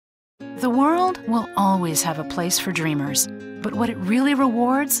The world will always have a place for dreamers, but what it really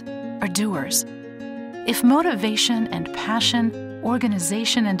rewards are doers. If motivation and passion,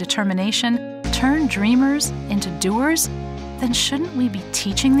 organization and determination turn dreamers into doers, then shouldn't we be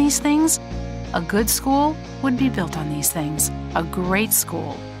teaching these things? A good school would be built on these things. A great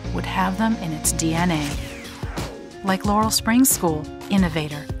school would have them in its DNA. Like Laurel Springs School,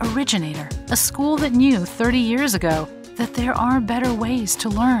 innovator, originator, a school that knew 30 years ago that there are better ways to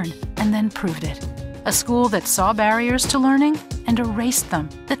learn and then proved it. A school that saw barriers to learning and erased them,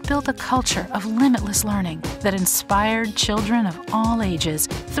 that built a culture of limitless learning that inspired children of all ages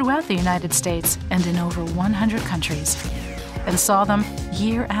throughout the United States and in over 100 countries, and saw them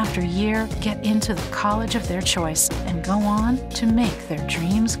year after year get into the college of their choice and go on to make their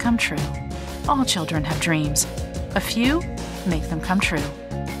dreams come true. All children have dreams. A few make them come true.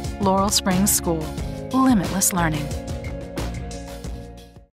 Laurel Springs School, limitless learning.